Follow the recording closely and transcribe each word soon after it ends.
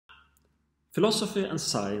Philosophy and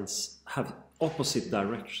science have opposite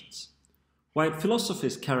directions. While philosophy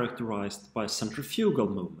is characterized by a centrifugal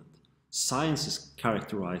movement, science is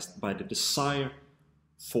characterized by the desire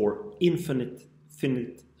for infinite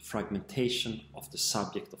fragmentation of the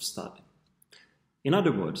subject of study. In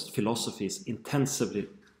other words, philosophy is intensively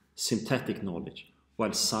synthetic knowledge,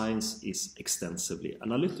 while science is extensively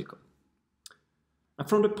analytical. And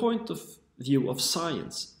from the point of view of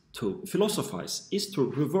science, to philosophize is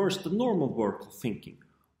to reverse the normal work of thinking,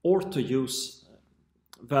 or to use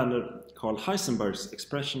Werner Karl Heisenberg's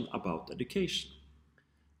expression about education.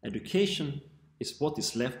 Education is what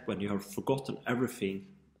is left when you have forgotten everything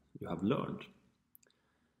you have learned.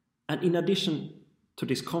 And in addition to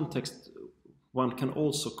this context, one can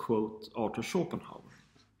also quote Arthur Schopenhauer.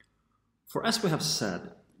 For as we have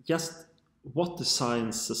said, just what the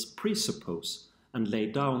sciences presuppose and lay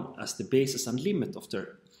down as the basis and limit of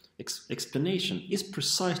their explanation is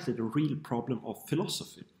precisely the real problem of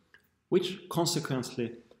philosophy, which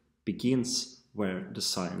consequently begins where the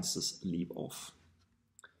sciences leave off.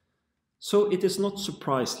 So it is not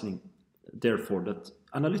surprising, therefore, that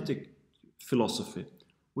analytic philosophy,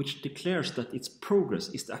 which declares that its progress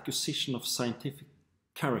is the acquisition of scientific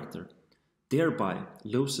character, thereby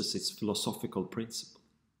loses its philosophical principle.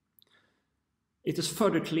 It is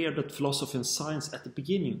further clear that philosophy and science at the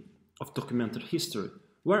beginning of documented history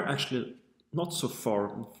were actually not so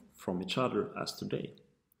far from each other as today.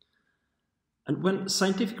 And when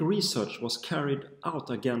scientific research was carried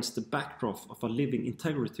out against the backdrop of a living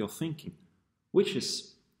integrity of thinking, which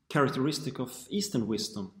is characteristic of Eastern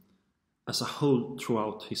wisdom as a whole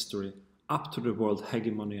throughout history, up to the world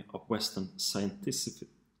hegemony of Western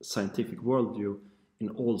scientific worldview in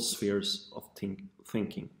all spheres of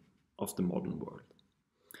thinking of the modern world.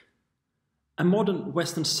 And modern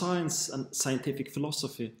Western science and scientific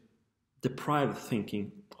philosophy deprive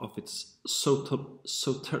thinking of its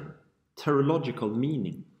soteriological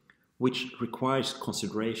meaning, which requires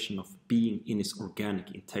consideration of being in its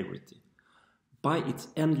organic integrity, by its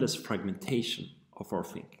endless fragmentation of our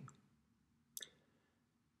thinking.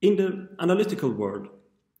 In the analytical world,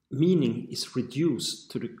 meaning is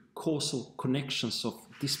reduced to the causal connections of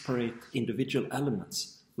disparate individual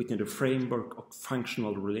elements within the framework of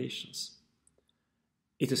functional relations.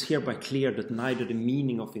 It is hereby clear that neither the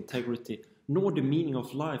meaning of integrity nor the meaning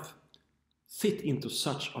of life fit into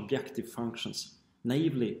such objective functions,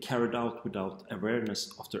 naively carried out without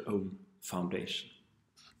awareness of their own foundation.